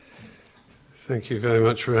Thank you very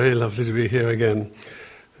much, Ray. Lovely to be here again.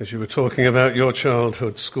 As you were talking about your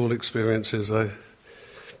childhood school experiences, I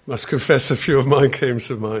must confess a few of mine came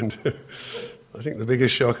to mind. I think the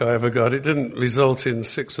biggest shock I ever got, it didn't result in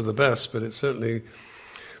 6 of the best, but it certainly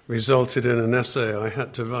resulted in an essay I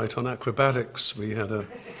had to write on acrobatics. We had a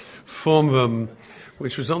form room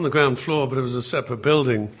which was on the ground floor, but it was a separate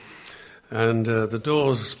building. And the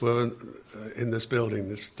doors were in this building.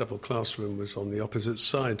 This double classroom was on the opposite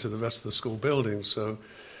side to the rest of the school building. So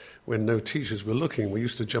when no teachers were looking, we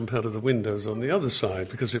used to jump out of the windows on the other side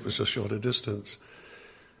because it was a shorter distance.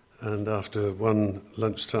 And after one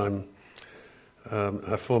lunchtime,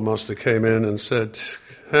 our form master came in and said,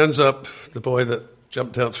 "Hands up, the boy that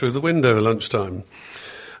jumped out through the window at lunchtime."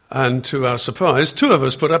 And to our surprise, 2 of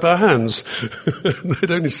us put up our hands.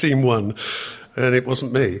 They'd only seen one, and it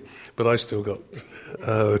wasn't me, but I still got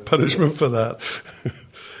punishment for that.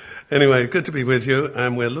 Anyway, good to be with you,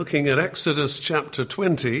 and we're looking at Exodus chapter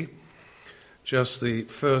 20, just the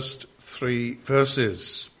first 3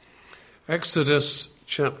 verses. Exodus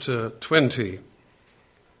chapter 20.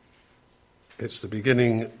 It's the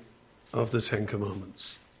beginning of the 10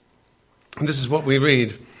 Commandments. And this is what we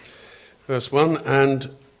read. Verse 1,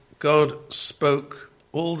 "And God spoke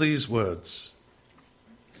all these words.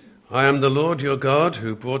 I am the Lord your God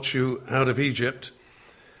who brought you out of Egypt,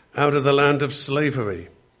 out of the land of slavery.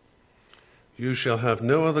 You shall have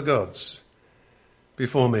no other gods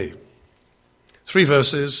before me." 3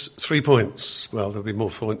 verses, 3 points. Well, there'll be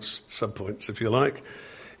more points, sub-points if you like.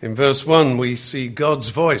 In verse 1, we see God's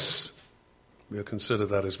voice. We'll consider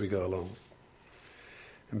that as we go along.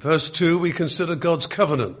 In verse 2, we consider God's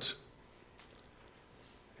covenant.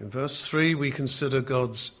 In verse 3, we consider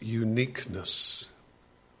God's uniqueness.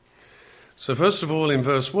 So first of all, in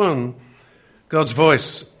verse 1, God's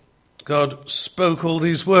voice. God spoke all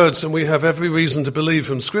these words, and we have every reason to believe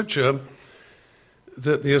from Scripture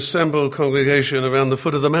that the assembled congregation around the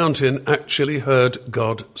foot of the mountain actually heard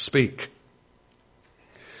God speak.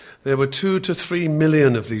 There were 2 to 3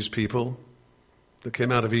 million of these people that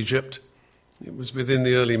came out of Egypt. It was within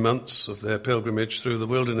the early months of their pilgrimage through the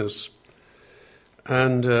wilderness.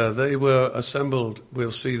 And they were assembled,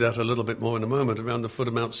 we'll see that a little bit more in a moment, around the foot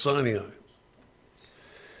of Mount Sinai.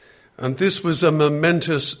 And this was a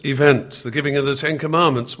momentous event, the giving of the 10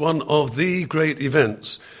 Commandments, one of the great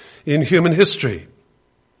events in human history.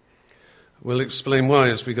 We'll explain why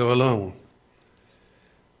as we go along.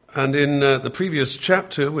 And in the previous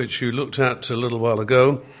chapter, which you looked at a little while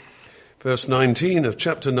ago, verse 19 of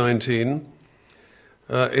chapter 19,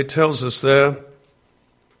 it tells us there,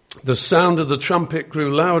 "The sound of the trumpet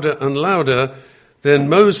grew louder and louder. Then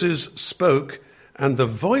Moses spoke, and the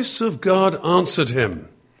voice of God answered him."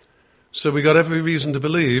 So we got every reason to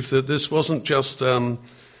believe that this wasn't just a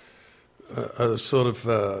sort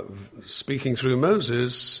of speaking through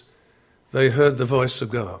Moses. They heard the voice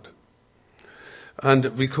of God.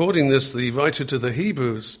 And recording this, the writer to the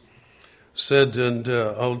Hebrews said, and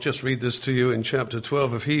I'll just read this to you in chapter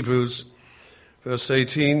 12 of Hebrews, verse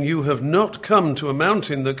 18, "You have not come to a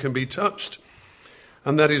mountain that can be touched,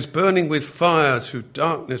 and that is burning with fire, to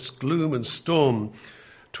darkness, gloom, and storm,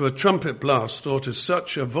 to a trumpet blast, or to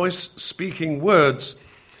such a voice speaking words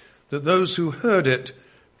that those who heard it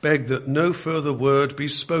begged that no further word be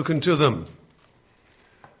spoken to them."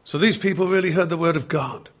 So these people really heard the word of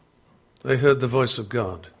God. They heard the voice of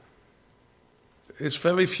God. It's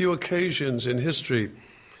very few occasions in history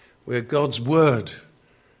where God's word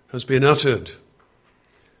has been uttered.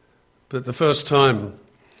 But the first time,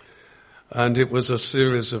 and it was a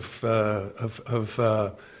series of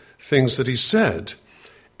things that he said,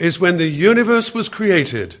 is when the universe was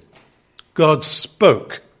created. God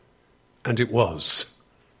spoke, and it was.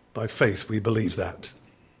 By faith, we believe that.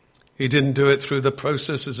 He didn't do it through the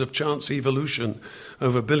processes of chance evolution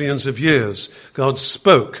over billions of years. God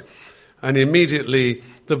spoke, and immediately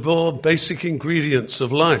the raw basic ingredients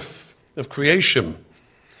of life, of creation,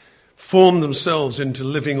 formed themselves into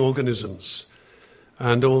living organisms.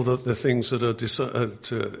 And all the things that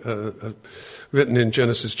are written in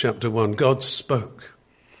Genesis chapter 1, God spoke.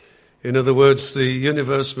 In other words, the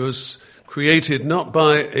universe was created not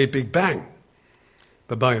by a big bang,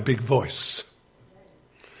 but by a big voice.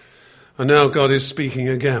 And now God is speaking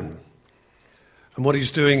again. And what he's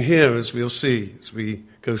doing here, as we'll see as we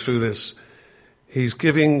go through this, he's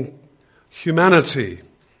giving humanity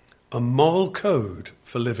a moral code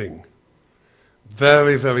for living.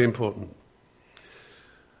 Very, very important.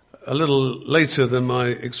 A little later than my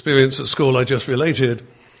experience at school I just related,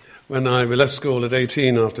 when I left school at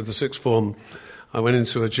 18 after the sixth form, I went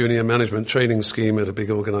into a junior management training scheme at a big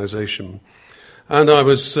organisation. And I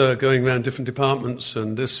was going around different departments,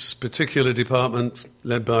 and this particular department,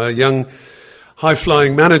 led by a young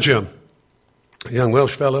high-flying manager, a young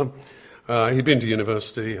Welsh fellow. He'd been to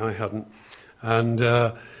university, I hadn't. And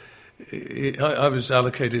I was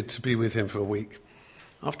allocated to be with him for a week.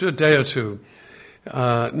 After a day or two,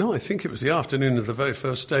 I think it was the afternoon of the very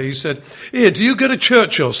first day, he said, "Here, do you go to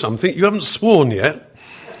church or something? You haven't sworn yet."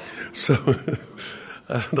 So,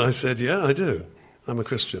 and I said, "Yeah, I do. I'm a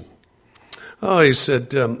Christian." Oh, he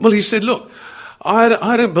said, "Look,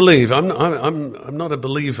 I don't believe. I'm not a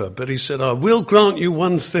believer." But he said, "I will grant you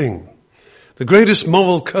one thing. The greatest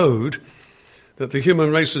moral code that the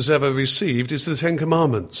human race has ever received is the Ten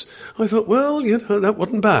Commandments." I thought, well, that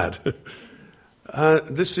wasn't bad.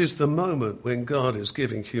 This is the moment when God is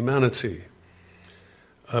giving humanity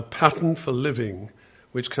a pattern for living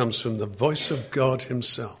which comes from the voice of God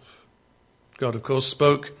himself. God, of course,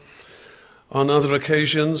 spoke on other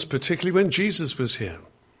occasions, particularly when Jesus was here.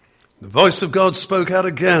 The voice of God spoke out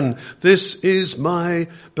again. "This is my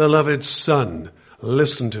beloved Son.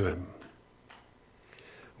 Listen to him."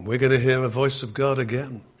 And we're going to hear a voice of God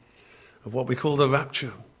again, of what we call the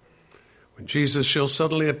rapture, when Jesus shall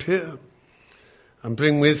suddenly appear and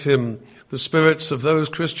bring with him the spirits of those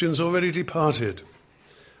Christians already departed.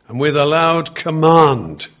 And with a loud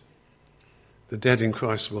command, the dead in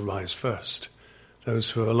Christ will rise first.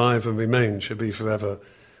 Those who are alive and remain shall be forever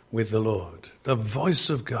with the Lord. The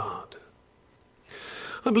voice of God.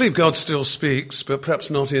 I believe God still speaks, but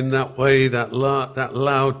perhaps not in that way, that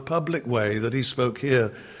loud public way that he spoke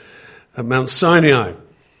here at Mount Sinai.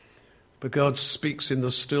 But God speaks in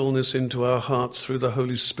the stillness into our hearts through the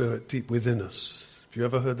Holy Spirit deep within us. Have you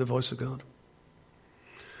ever heard the voice of God?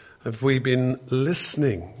 Have we been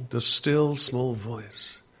listening, the still small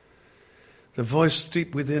voice? The voice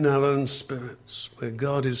deep within our own spirits, where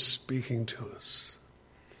God is speaking to us.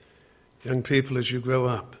 Young people, as you grow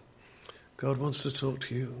up, God wants to talk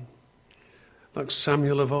to you. Like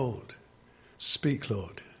Samuel of old, "Speak,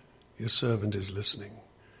 Lord, your servant is listening."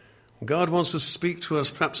 God wants to speak to us,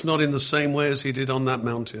 perhaps not in the same way as he did on that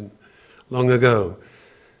mountain long ago,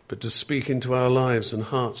 but to speak into our lives and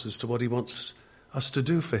hearts as to what he wants us to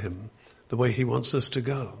do for him, the way he wants us to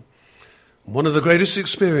go. One of the greatest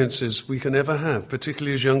experiences we can ever have,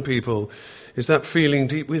 particularly as young people, is that feeling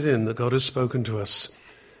deep within that God has spoken to us.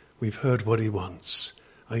 We've heard what he wants.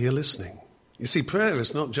 Are you listening? You see, prayer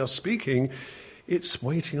is not just speaking, it's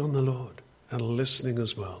waiting on the Lord and listening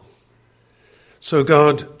as well. So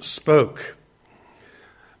God spoke.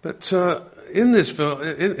 But in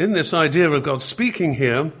this idea of God speaking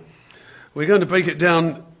here, we're going to break it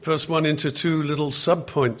down, verse 1, into two little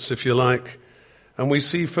sub-points, if you like. And we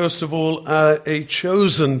see, first of all, a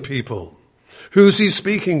chosen people. Who's he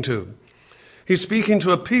speaking to? He's speaking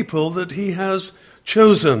to a people that he has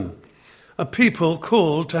chosen, a people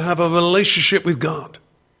called to have a relationship with God.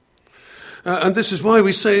 And this is why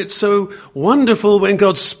we say it's so wonderful when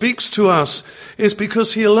God speaks to us, is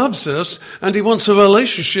because he loves us and he wants a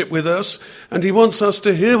relationship with us and he wants us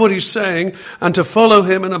to hear what he's saying and to follow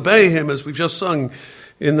him and obey him, as we've just sung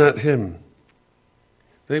in that hymn.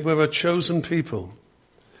 They were a chosen people.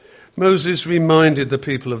 Moses reminded the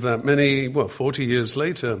people of that 40 years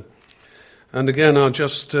later. And again, I'll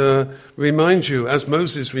just remind you, as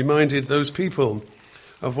Moses reminded those people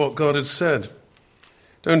of what God had said.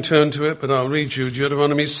 Don't turn to it, but I'll read you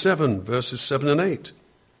Deuteronomy 7, verses 7 and 8.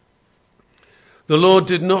 "The Lord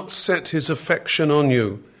did not set his affection on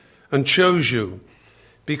you and chose you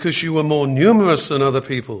because you were more numerous than other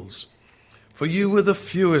peoples, for you were the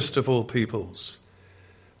fewest of all peoples.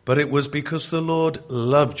 But it was because the Lord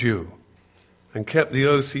loved you and kept the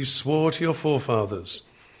oath he swore to your forefathers,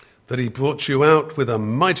 that he brought you out with a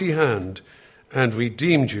mighty hand and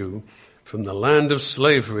redeemed you from the land of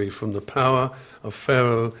slavery, from the power of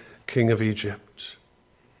Pharaoh, king of Egypt."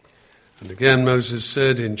 And again Moses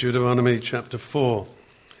said in Deuteronomy chapter 4,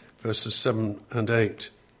 verses 7 and 8,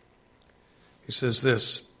 he says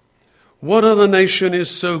this, "What other nation is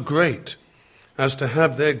so great as to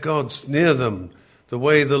have their gods near them, the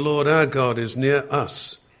way the Lord our God is near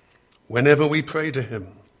us, whenever we pray to him?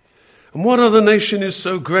 And what other nation is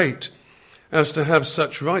so great as to have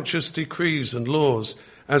such righteous decrees and laws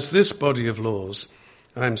as this body of laws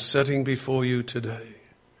I am setting before you today?"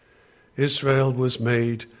 Israel was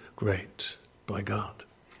made great by God.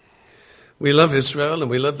 We love Israel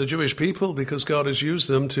and we love the Jewish people because God has used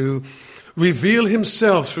them to reveal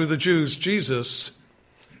himself through the Jews. Jesus,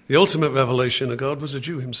 the ultimate revelation of God, was a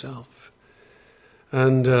Jew himself.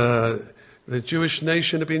 And the Jewish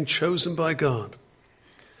nation had been chosen by God.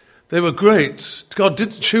 They were great. God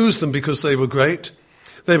didn't choose them because they were great.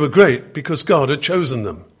 They were great because God had chosen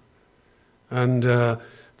them. And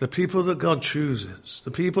the people that God chooses,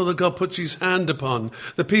 the people that God puts his hand upon,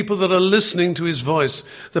 the people that are listening to his voice,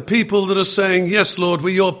 the people that are saying, yes, Lord, we're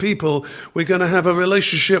your people, we're going to have a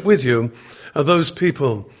relationship with you, are those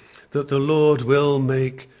people that the Lord will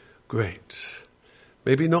make great.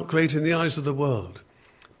 Maybe not great in the eyes of the world,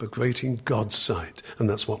 but great in God's sight. And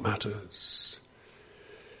that's what matters.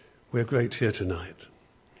 We're great here tonight.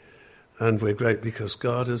 And we're great because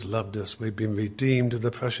God has loved us. We've been redeemed with the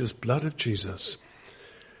precious blood of Jesus.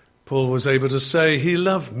 Paul was able to say, he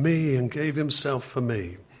loved me and gave himself for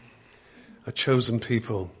me. A chosen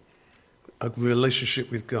people, a relationship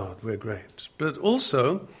with God. We're great. But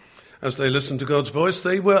also, as they listened to God's voice,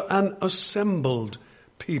 they were an assembled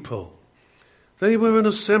people. They were an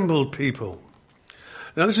assembled people.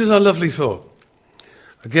 Now, this is a lovely thought.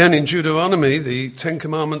 Again, in Deuteronomy, the Ten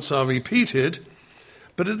Commandments are repeated,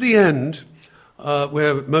 but at the end,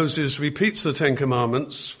 where Moses repeats the Ten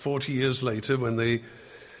Commandments 40 years later when they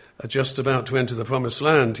are just about to enter the Promised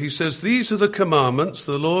Land, he says, these are the commandments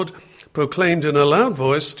the Lord proclaimed in a loud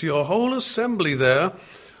voice to your whole assembly there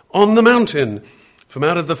on the mountain, from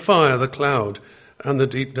out of the fire, the cloud, and the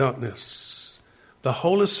deep darkness. The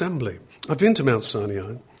whole assembly. I've been to Mount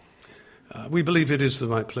Sinai. We believe it is the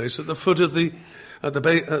right place, at the foot of at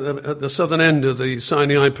the southern end of the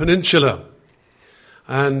Sinai Peninsula.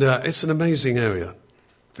 And it's an amazing area.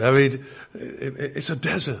 It's a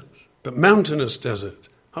desert, but mountainous desert.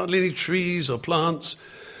 Hardly any trees or plants.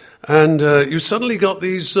 And you suddenly got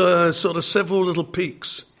these sort of several little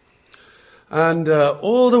peaks. And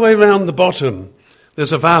all the way around the bottom,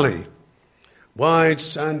 there's a valley, wide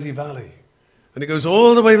sandy valley. And it goes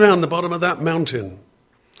all the way around the bottom of that mountain.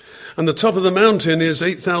 And the top of the mountain is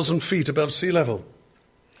 8,000 feet above sea level.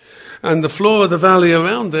 And the floor of the valley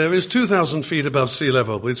around there is 2,000 feet above sea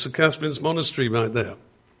level, with St. Catherine's Monastery right there.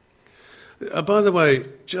 By the way,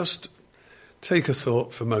 just take a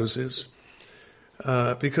thought for Moses,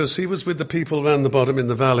 because he was with the people around the bottom in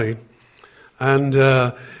the valley. And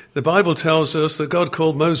the Bible tells us that God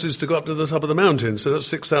called Moses to go up to the top of the mountain, so that's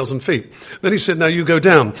 6,000 feet. Then he said, now you go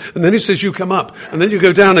down. And then he says, you come up. And then you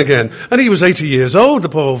go down again. And he was 80 years old, the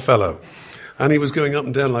poor old fellow. And he was going up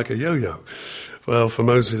and down like a yo-yo. Well, for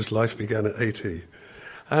Moses, life began at 80.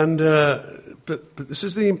 And but this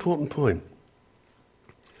is the important point.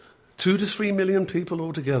 2 to 3 million people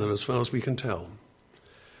altogether, as far as we can tell.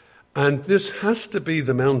 And this has to be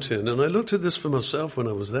the mountain. And I looked at this for myself when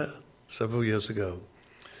I was there several years ago.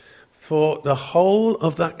 For the whole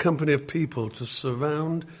of that company of people to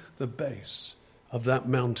surround the base of that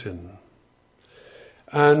mountain.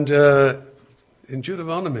 And in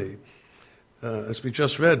Deuteronomy, as we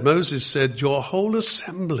just read, Moses said, your whole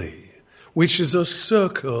assembly, which is a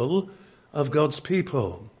circle of God's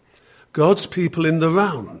people in the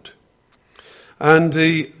round. And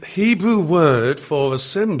the Hebrew word for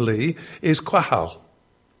assembly is quahal,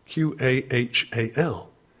 Q-A-H-A-L.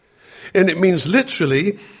 And it means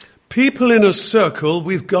literally people in a circle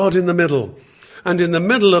with God in the middle. And in the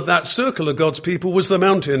middle of that circle of God's people was the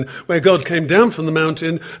mountain, where God came down from the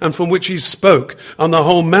mountain and from which he spoke. And the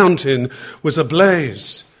whole mountain was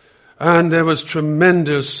ablaze. And there was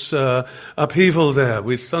tremendous upheaval there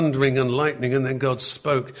with thundering and lightning, and then God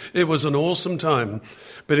spoke. It was an awesome time.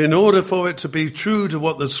 But in order for it to be true to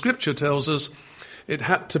what the scripture tells us, there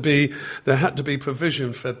had to be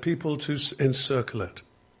provision for people to encircle it.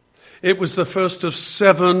 It was the first of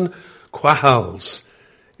 7 quahals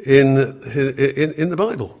in the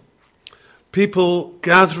Bible. People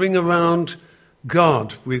gathering around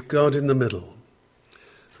God, with God in the middle.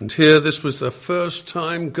 And here, this was the first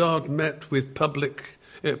time God met with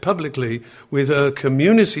publicly with a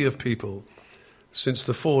community of people since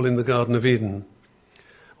the fall in the Garden of Eden,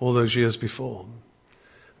 all those years before.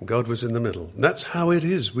 And God was in the middle. And that's how it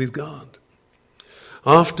is with God.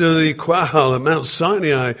 After the Quahal at Mount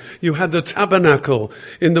Sinai, you had the tabernacle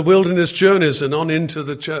in the wilderness journeys and on into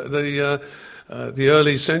the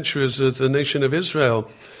early centuries of the nation of Israel.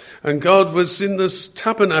 And God was in this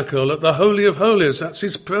tabernacle at the Holy of Holies. That's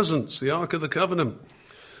his presence, the Ark of the Covenant.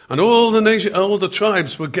 And all the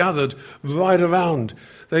tribes were gathered right around.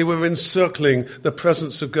 They were encircling the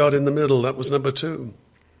presence of God in the middle. That was number 2.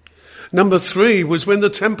 Number 3 was when the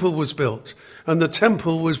temple was built. And the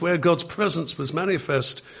temple was where God's presence was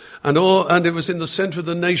manifest. And it was in the center of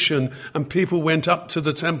the nation. And people went up to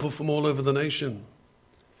the temple from all over the nation.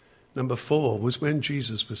 Number 4 was when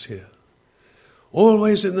Jesus was here.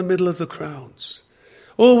 Always in the middle of the crowds.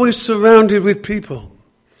 Always surrounded with people.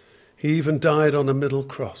 He even died on a middle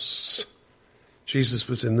cross. Jesus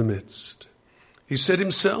was in the midst. He said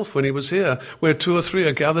himself when he was here, where 2 or 3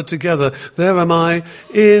 are gathered together, there am I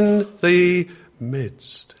in the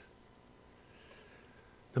midst.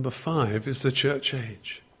 Number 5 is the church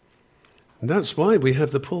age. And that's why we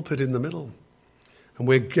have the pulpit in the middle. And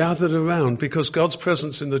we're gathered around because God's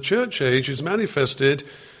presence in the church age is manifested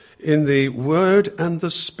in the Word and the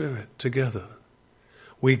Spirit together.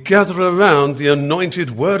 We gather around the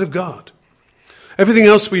anointed Word of God. Everything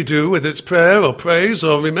else we do, whether it's prayer or praise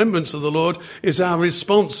or remembrance of the Lord, is our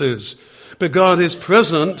responses. But God is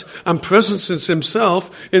present and presences himself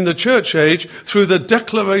in the church age through the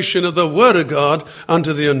declaration of the Word of God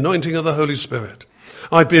under the anointing of the Holy Spirit.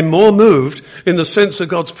 I've been more moved in the sense of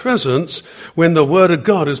God's presence when the Word of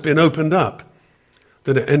God has been opened up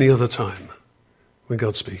than at any other time when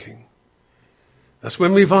God's speaking. That's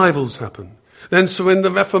when revivals happen. Then so when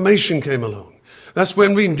the Reformation came along. That's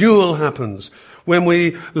when renewal happens. When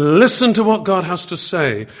we listen to what God has to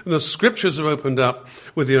say and the scriptures are opened up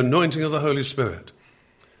with the anointing of the Holy Spirit.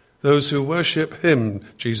 Those who worship him,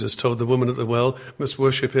 Jesus told the woman at the well, must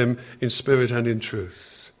worship him in spirit and in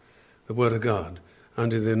truth. The Word of God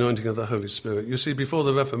and in the anointing of the Holy Spirit. You see, before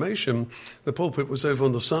the Reformation, the pulpit was over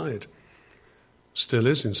on the side. Still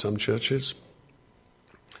is in some churches.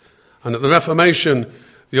 And at the Reformation,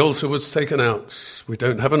 the altar was taken out. We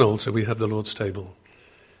don't have an altar, we have the Lord's table.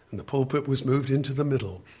 And the pulpit was moved into the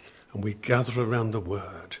middle, and we gather around the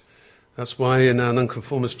Word. That's why in our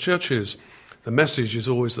nonconformist churches, the message is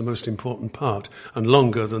always the most important part, and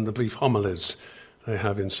longer than the brief homilies they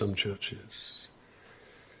have in some churches.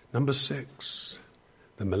 Number 6,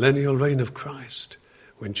 the millennial reign of Christ,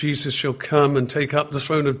 when Jesus shall come and take up the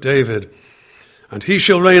throne of David. And he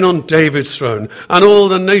shall reign on David's throne, and all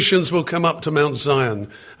the nations will come up to Mount Zion,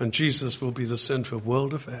 and Jesus will be the center of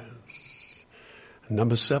world affairs. And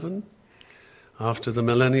number 7, after the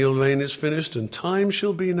millennial reign is finished, and time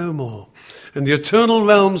shall be no more, and the eternal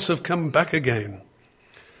realms have come back again,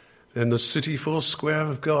 then the city foursquare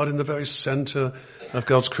of God in the very center of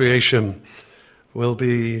God's creation will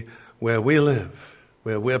be where we live,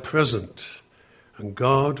 where we're present, and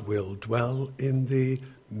God will dwell in the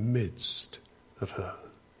midst of her.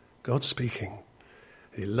 God speaking.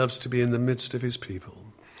 He loves to be in the midst of his people.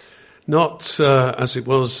 Not as it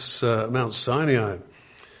was Mount Sinai,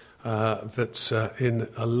 but in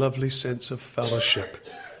a lovely sense of fellowship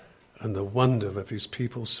and the wonder of his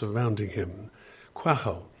people surrounding him.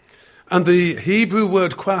 Quahal. And the Hebrew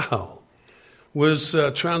word quahal was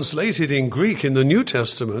translated in Greek in the New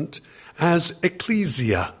Testament as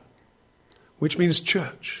ecclesia, which means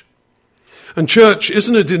church. And church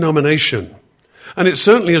isn't a denomination. And it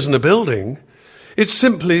certainly isn't a building. It's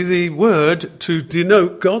simply the word to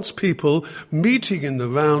denote God's people meeting in the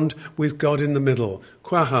round with God in the middle.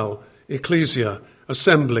 Quahal, ecclesia,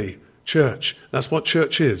 assembly, church. That's what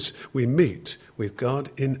church is. We meet with God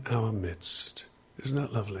in our midst. Isn't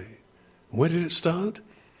that lovely? And where did it start?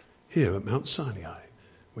 Here at Mount Sinai,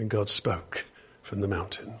 when God spoke from the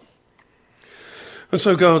mountain. And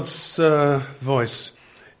so God's voice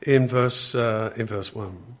in verse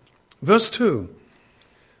 1. Verse 2.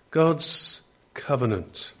 God's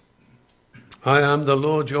covenant. I am the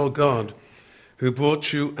Lord your God, who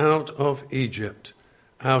brought you out of Egypt,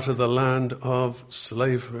 out of the land of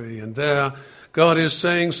slavery. And there, God is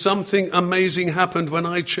saying something amazing happened when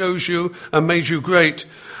I chose you and made you great.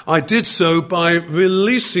 I did so by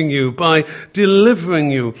releasing you, by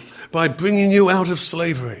delivering you, by bringing you out of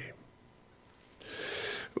slavery.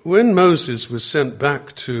 When Moses was sent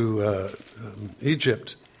back to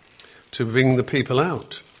Egypt to bring the people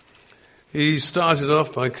out, he started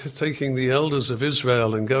off by taking the elders of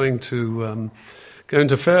Israel and going to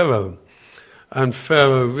Pharaoh. And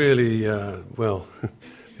Pharaoh really, the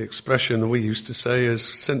expression that we used to say is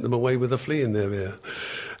sent them away with a flea in their ear.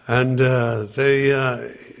 And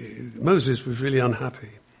Moses was really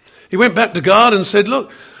unhappy. He went back to God and said,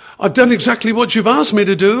 look, I've done exactly what you've asked me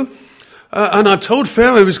to do. And I've told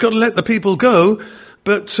Pharaoh he's got to let the people go,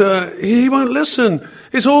 but he won't listen.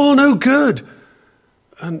 It's all no good.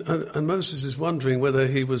 And Moses is wondering whether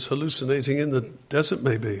he was hallucinating in the desert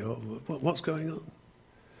maybe, or what's going on.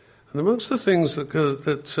 And amongst the things that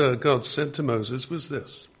God said to Moses was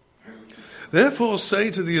this. Therefore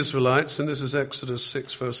say to the Israelites, and this is Exodus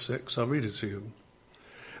 6 verse 6, I'll read it to you.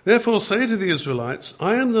 Therefore say to the Israelites,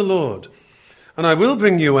 I am the Lord, and I will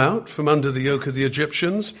bring you out from under the yoke of the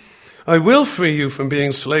Egyptians. I will free you from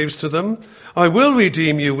being slaves to them. I will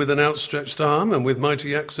redeem you with an outstretched arm and with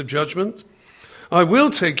mighty acts of judgment. I will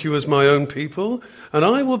take you as my own people, and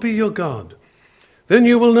I will be your God. Then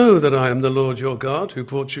you will know that I am the Lord your God, who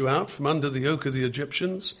brought you out from under the yoke of the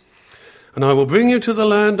Egyptians. And I will bring you to the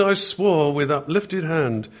land I swore with uplifted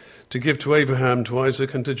hand to give to Abraham, to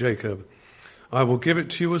Isaac, and to Jacob. I will give it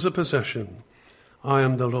to you as a possession. I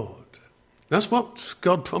am the Lord. That's what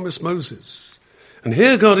God promised Moses. And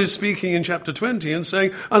here God is speaking in chapter 20 and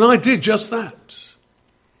saying, and I did just that.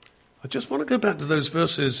 I just want to go back to those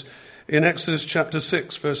verses in Exodus chapter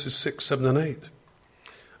 6, verses 6, 7 and 8.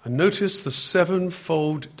 And notice the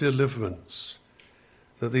sevenfold deliverance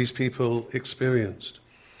that these people experienced.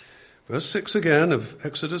 Verse 6 again of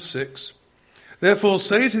Exodus 6. Therefore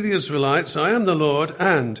say to the Israelites, I am the Lord,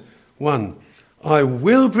 and 1. I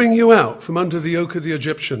will bring you out from under the yoke of the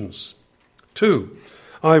Egyptians. 2.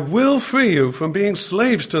 I will free you from being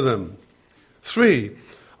slaves to them. 3.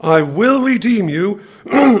 I will redeem you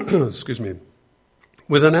excuse me,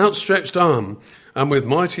 with an outstretched arm and with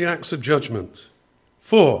mighty acts of judgment.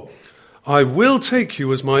 4. I will take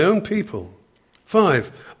you as my own people.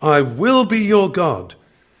 5. I will be your God.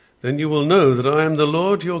 Then you will know that I am the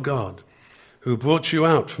Lord your God, who brought you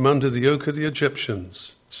out from under the yoke of the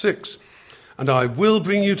Egyptians. 6. And I will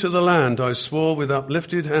bring you to the land I swore with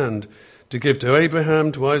uplifted hand to give to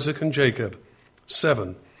Abraham, to Isaac and Jacob.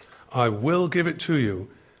 7. I will give it to you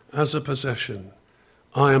as a possession.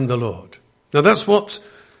 I am the Lord. Now that's what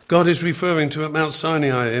God is referring to at Mount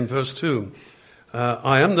Sinai in verse 2.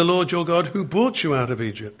 I am the Lord your God who brought you out of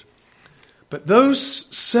Egypt. But those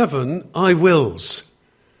 7 I wills,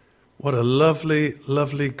 what a lovely,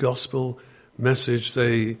 lovely gospel message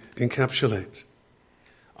they encapsulate.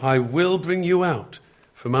 I will bring you out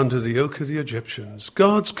from under the yoke of the Egyptians.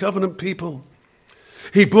 God's covenant people.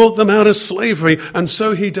 He brought them out of slavery, and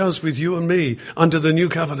so he does with you and me under the new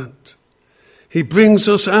covenant. He brings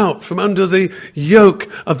us out from under the yoke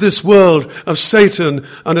of this world, of Satan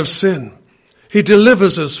and of sin. He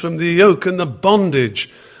delivers us from the yoke and the bondage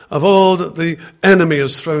of all that the enemy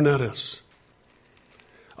has thrown at us.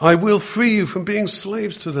 I will free you from being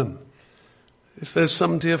slaves to them. If there's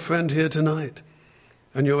some dear friend here tonight,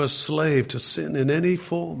 and you're a slave to sin in any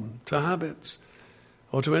form, to habits,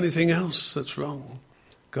 or to anything else that's wrong,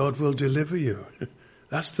 God will deliver you.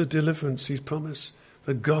 That's the deliverance he's promised,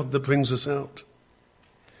 the God that brings us out.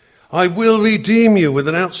 I will redeem you with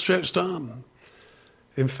an outstretched arm.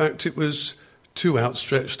 In fact, it was 2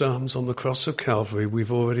 outstretched arms on the cross of Calvary.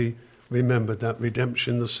 We've already remembered that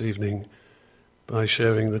redemption this evening by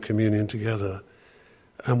sharing the communion together.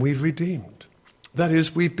 And we've redeemed. That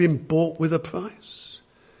is, we've been bought with a price.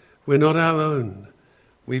 We're not our own.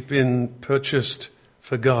 We've been purchased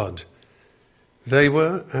for God. They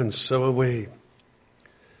were, and so are we.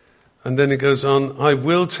 And then it goes on, I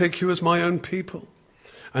will take you as my own people.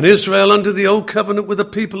 And Israel under the old covenant with the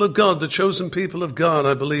people of God, the chosen people of God,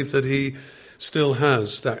 I believe that he still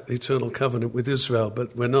has that eternal covenant with Israel,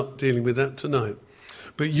 but we're not dealing with that tonight.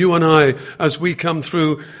 But you and I, as we come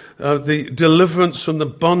through the deliverance from the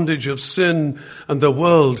bondage of sin and the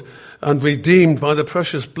world and redeemed by the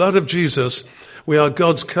precious blood of Jesus, we are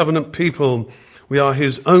God's covenant people. We are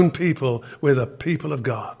his own people. We're the people of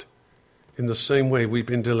God. In the same way we've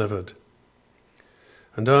been delivered.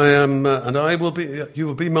 And I will be, you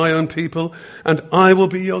will be my own people, and I will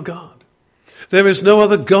be your God. There is no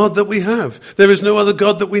other God that we have. There is no other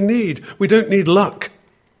God that we need. We don't need luck.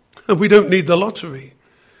 We don't need the lottery.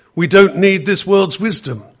 We don't need this world's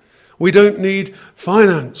wisdom. We don't need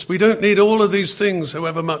finance. We don't need all of these things,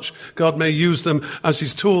 however much God may use them as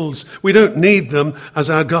his tools. We don't need them as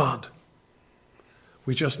our God.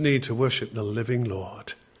 We just need to worship the living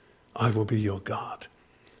Lord. I will be your God.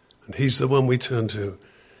 And he's the one we turn to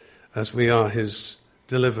as we are his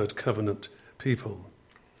delivered covenant people.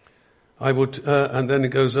 And then it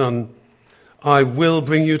goes on, I will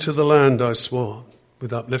bring you to the land I swore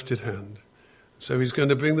with uplifted hand. So he's going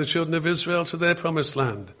to bring the children of Israel to their promised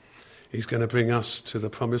land. He's going to bring us to the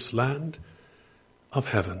promised land of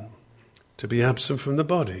heaven. To be absent from the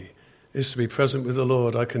body is to be present with the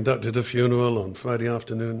Lord. I conducted a funeral on Friday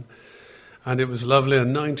afternoon, and it was lovely. A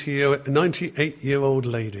 98-year-old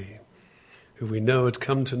lady who we know had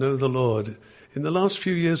come to know the Lord in the last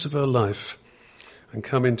few years of her life and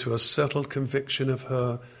come into a settled conviction of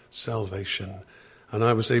her salvation. And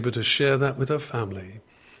I was able to share that with her family,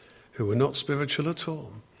 who were not spiritual at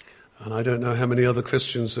all. And I don't know how many other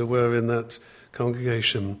Christians there were in that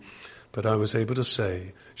congregation, but I was able to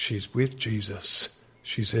say, she's with Jesus.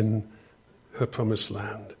 She's in her promised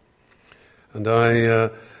land. And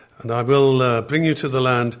I will bring you to the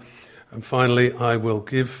land, and finally I will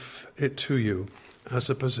give it to you as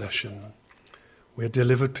a possession. We're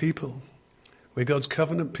delivered people. We're God's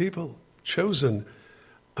covenant people, chosen,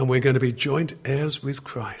 and we're going to be joint heirs with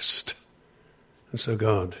Christ. And so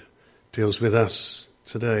God deals with us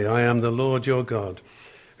today. I am the Lord your God,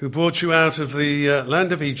 who brought you out of the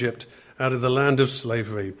land of Egypt, out of the land of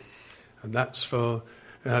slavery. And that's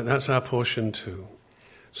our portion too.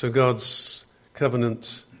 So God's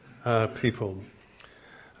covenant people.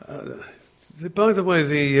 By the way,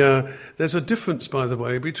 there's a difference, by the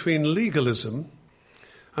way, between legalism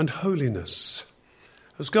and holiness.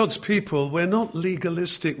 As God's people, we're not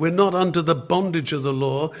legalistic. We're not under the bondage of the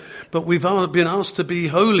law, but we've been asked to be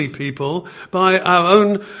holy people by our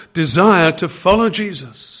own desire to follow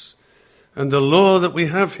Jesus. And the law that we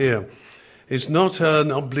have here is not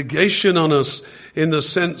an obligation on us in the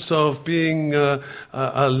sense of being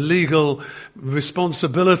a legal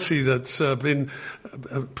responsibility that's been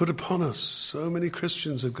put upon us. So many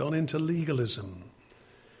Christians have gone into legalism.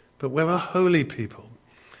 But we're a holy people.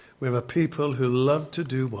 We're a people who love to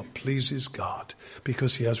do what pleases God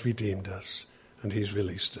because he has redeemed us and he's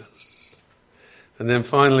released us. And then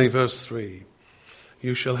finally, verse 3,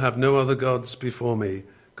 you shall have no other gods before me.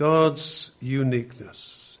 God's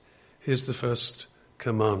uniqueness. Here's the first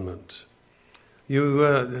commandment. When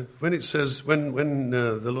the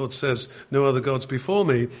Lord says, no other gods before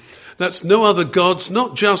me, that's no other gods,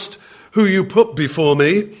 not just who you put before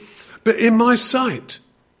me, but in my sight.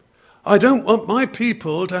 I don't want my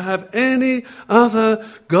people to have any other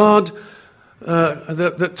God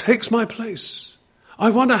that takes my place. I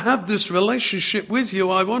want to have this relationship with you.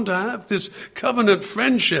 I want to have this covenant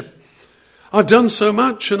friendship. I've done so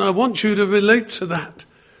much and I want you to relate to that.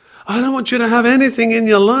 I don't want you to have anything in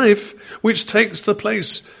your life which takes the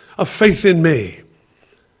place of faith in me.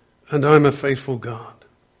 And I'm a faithful God.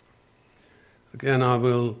 Again, I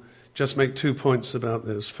will just make 2 points about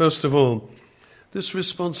this. First of all, this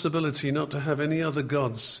responsibility not to have any other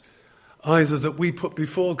gods, either that we put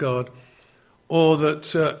before God or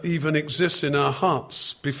that even exists in our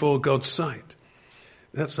hearts before God's sight.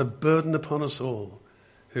 That's a burden upon us all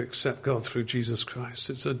who accept God through Jesus Christ.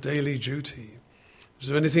 It's a daily duty. Is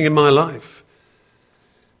there anything in my life?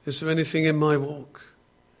 Is there anything in my walk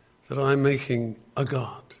that I'm making a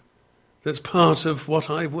God? That's part of what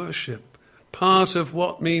I worship, part of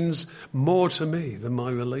what means more to me than my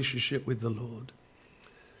relationship with the Lord.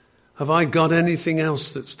 Have I got anything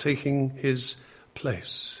else that's taking his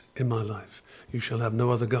place in my life? You shall have no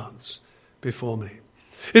other gods before me.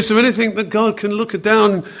 Is there anything that God can look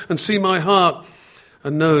down and see my heart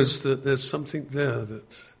and knows that there's something there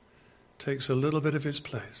that takes a little bit of his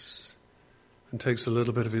place and takes a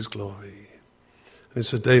little bit of his glory? And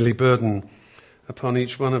it's a daily burden upon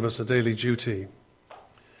each one of us, a daily duty.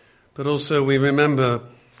 But also we remember,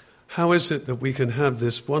 how is it that we can have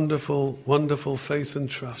this wonderful, wonderful faith and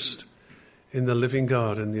trust in the living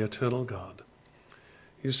God and the eternal God?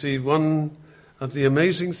 You see, one of the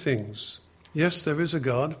amazing things, yes, there is a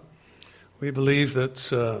God. We believe that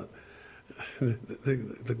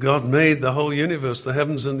the God made the whole universe, the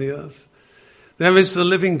heavens and the earth. There is the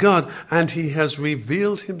living God, and he has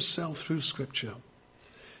revealed himself through Scripture.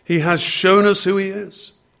 He has shown us who he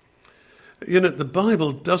is. You know, the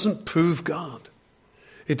Bible doesn't prove God.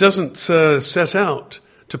 It doesn't set out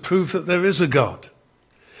to prove that there is a God.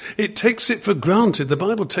 It takes it for granted, the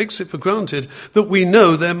Bible takes it for granted, that we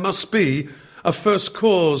know there must be a first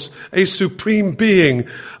cause, a supreme being,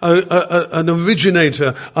 an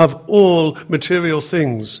originator of all material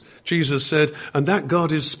things. Jesus said, and that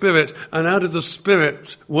God is spirit, and out of the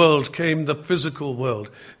spirit world came the physical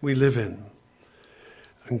world we live in.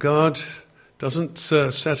 And God doesn't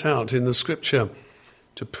set out in the Scripture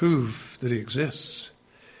to prove that he exists.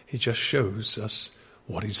 He just shows us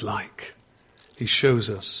what he's like. He shows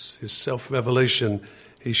us his self-revelation.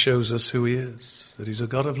 He shows us who he is, that he's a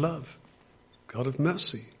God of love, God of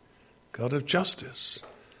mercy, God of justice,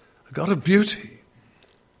 a God of beauty,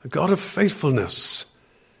 a God of faithfulness.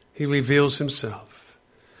 He reveals himself.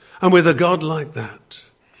 And with a God like that,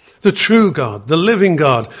 the true God, the living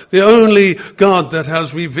God, the only God that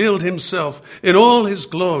has revealed himself in all his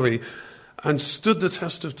glory and stood the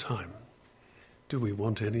test of time, do we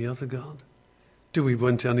want any other God? Do we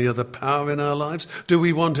want any other power in our lives? Do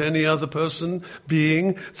we want any other person,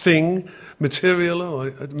 being, thing,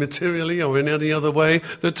 materially or in any other way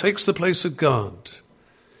that takes the place of God?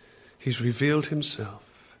 He's revealed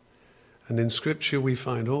himself. And in Scripture we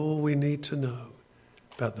find all we need to know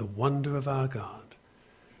about the wonder of our God.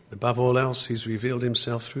 Above all else, he's revealed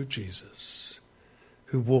himself through Jesus,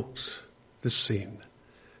 who walked the scene,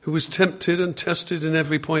 who was tempted and tested in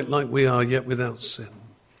every point like we are, yet without sin.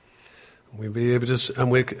 We're able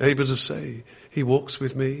to say, he walks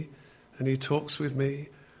with me and he talks with me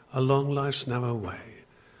along life's narrow way.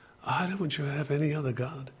 I don't want you to have any other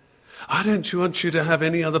God. I don't want you to have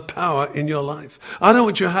any other power in your life. I don't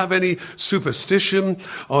want you to have any superstition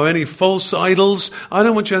or any false idols. I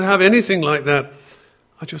don't want you to have anything like that.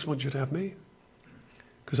 I just want you to have me,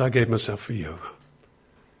 because I gave myself for you.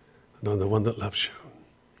 And I'm the one that loves you.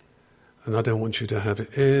 And I don't want you to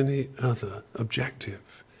have any other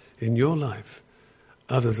objective in your life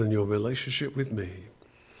other than your relationship with me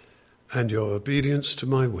and your obedience to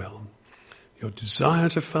my will, your desire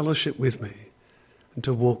to fellowship with me and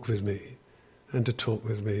to walk with me and to talk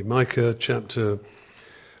with me. Micah chapter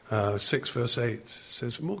 6 verse 8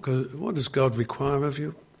 says, what does God require of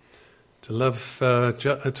you? To love,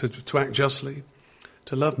 to act justly,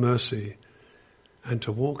 to love mercy, and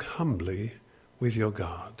to walk humbly with your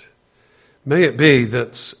God. May it be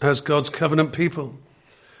that as God's covenant people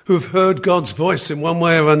who've heard God's voice in one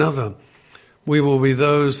way or another, we will be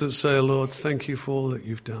those that say, Lord, thank you for all that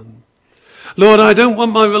you've done. Lord, I don't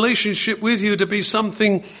want my relationship with you to be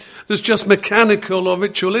something that's just mechanical or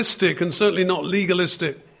ritualistic and certainly not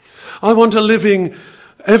legalistic. I want a living,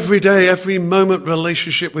 every day, every moment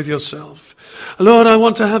relationship with yourself. Lord, I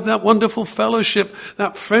want to have that wonderful fellowship,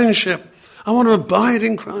 that friendship. I want to abide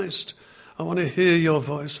in Christ. I want to hear your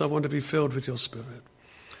voice. I want to be filled with your Spirit.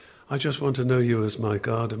 I just want to know you as my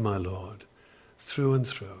God and my Lord, through and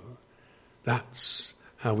through. That's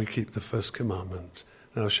how we keep the first commandment.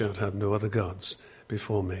 Thou shalt have no other gods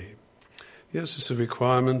before me. Yes, it's a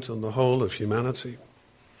requirement on the whole of humanity.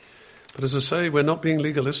 But as I say, we're not being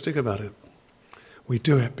legalistic about it. We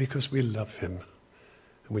do it because we love him.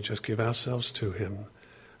 And we just give ourselves to him.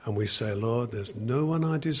 And we say, Lord, there's no one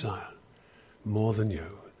I desire more than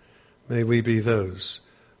you. May we be those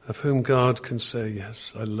of whom God can say,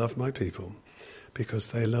 yes, I love my people because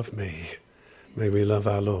they love me. May we love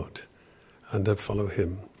our Lord and follow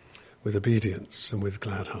him with obedience and with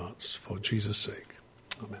glad hearts for Jesus' sake.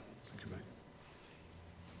 Amen.